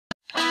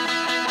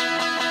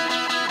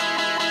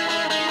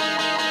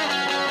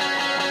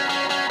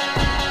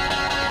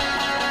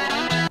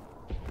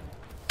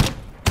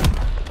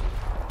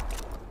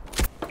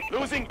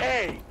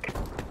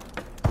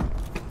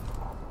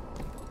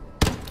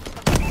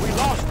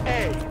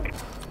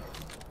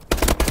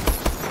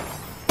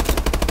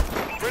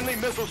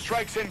Friendly missile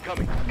strikes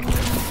incoming.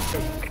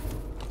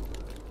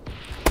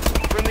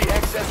 Friendly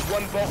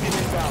XS-1 Vulcan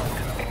inbound.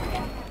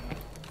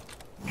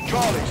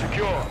 Charlie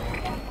secure.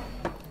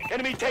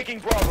 Enemy taking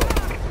Bravo.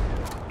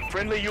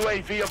 Friendly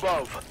UAV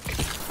above.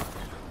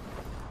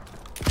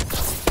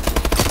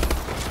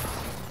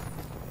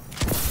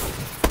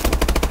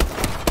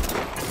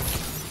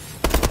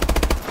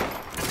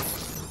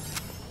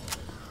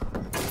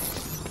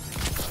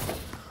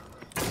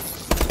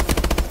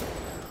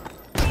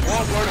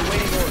 Warbird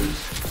awaiting orders.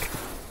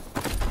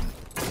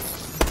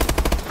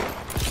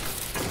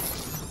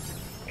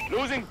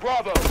 Losing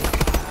Bravo.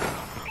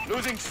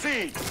 Losing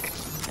C.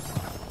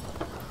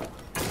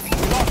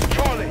 We lost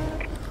Charlie.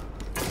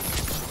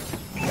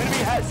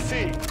 Enemy has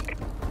C.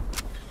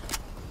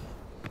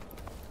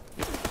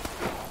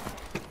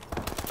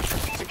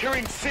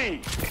 Securing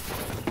C.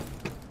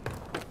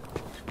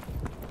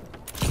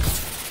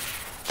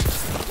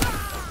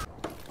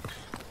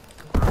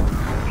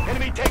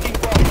 Enemy taking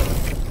Bravo.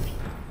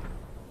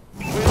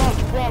 We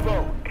lost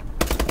Bravo.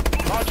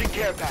 Launching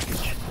care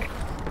package.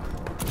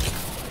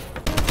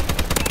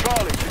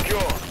 Charlie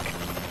secure.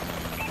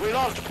 We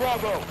lost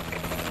Bravo.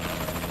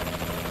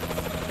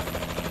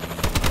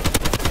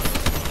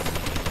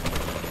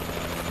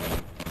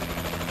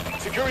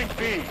 Securing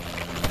B.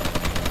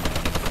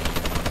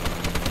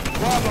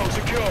 Bravo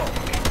secure.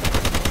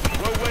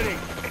 We're winning.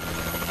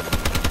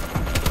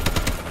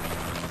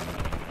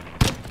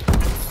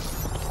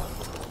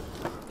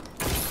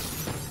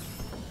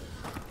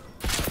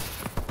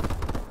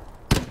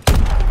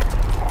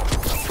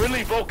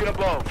 Friendly Vulcan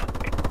above.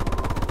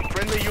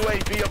 Friendly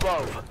UAV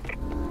above.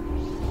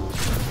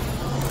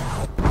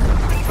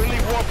 Friendly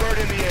Warbird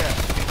in the air.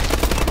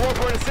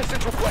 Warbird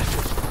assistance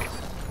requested.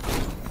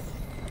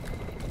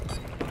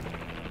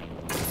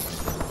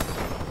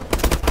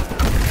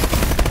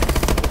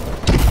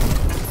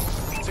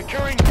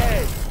 Securing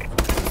A.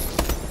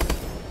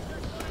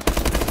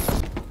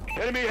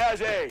 Enemy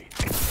has A.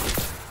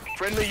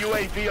 Friendly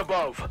UAV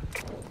above.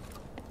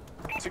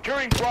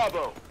 Securing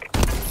Bravo.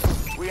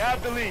 We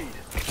have the lead.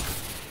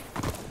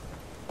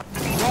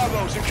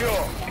 Bravo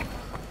secure.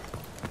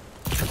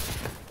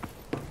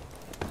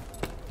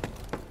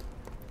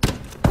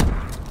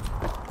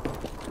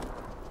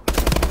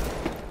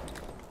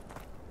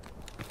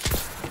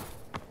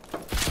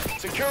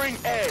 Securing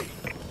A.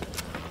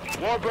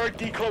 Warbird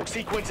decloak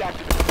sequence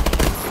activated.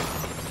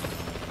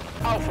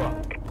 Alpha.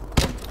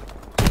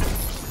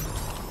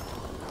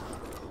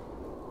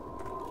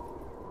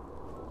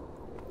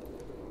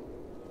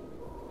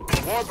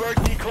 Warbird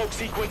decloak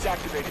sequence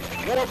activated.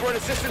 Warbird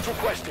assistance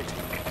requested.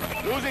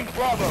 Losing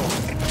Bravo.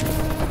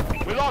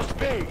 We lost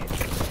B.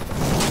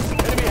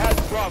 Enemy has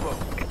Bravo.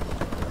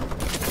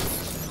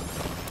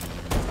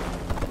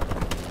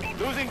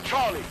 Losing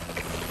Charlie.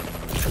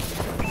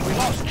 We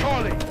lost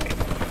Charlie.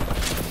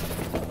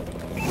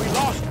 We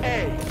lost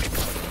A.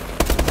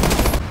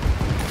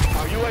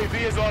 Our UAV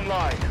is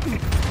online.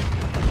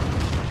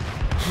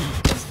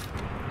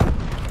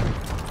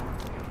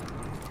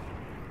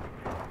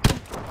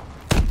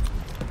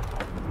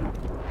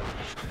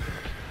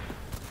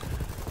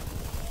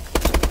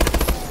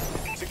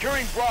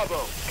 Securing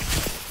Bravo.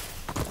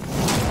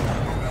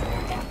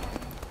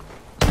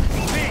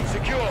 B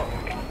secure.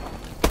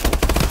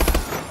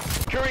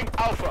 Securing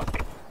Alpha.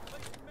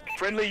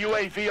 Friendly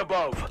UAV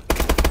above.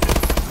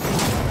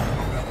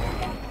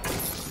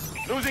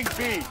 Losing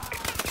B.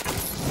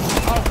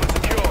 Alpha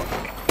secure.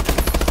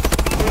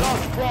 We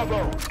lost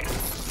Bravo.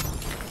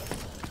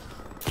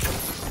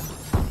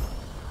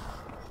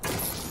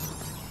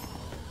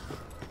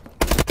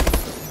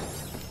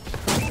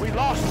 We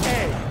lost A.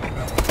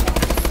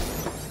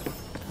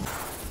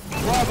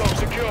 Bravo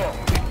secure.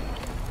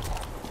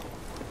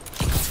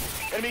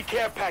 Enemy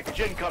care package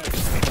incoming.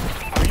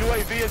 Our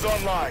UAV is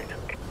online.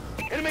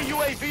 Enemy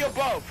UAV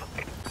above.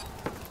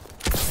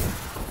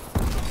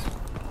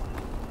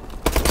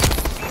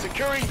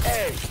 Securing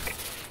A.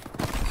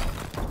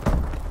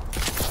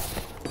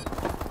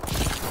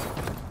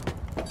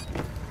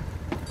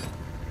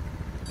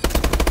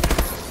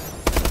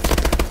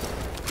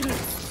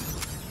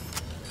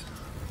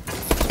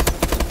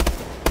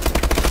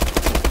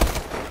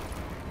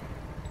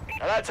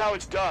 Now that's how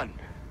it's done.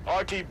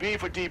 RTB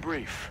for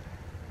debrief.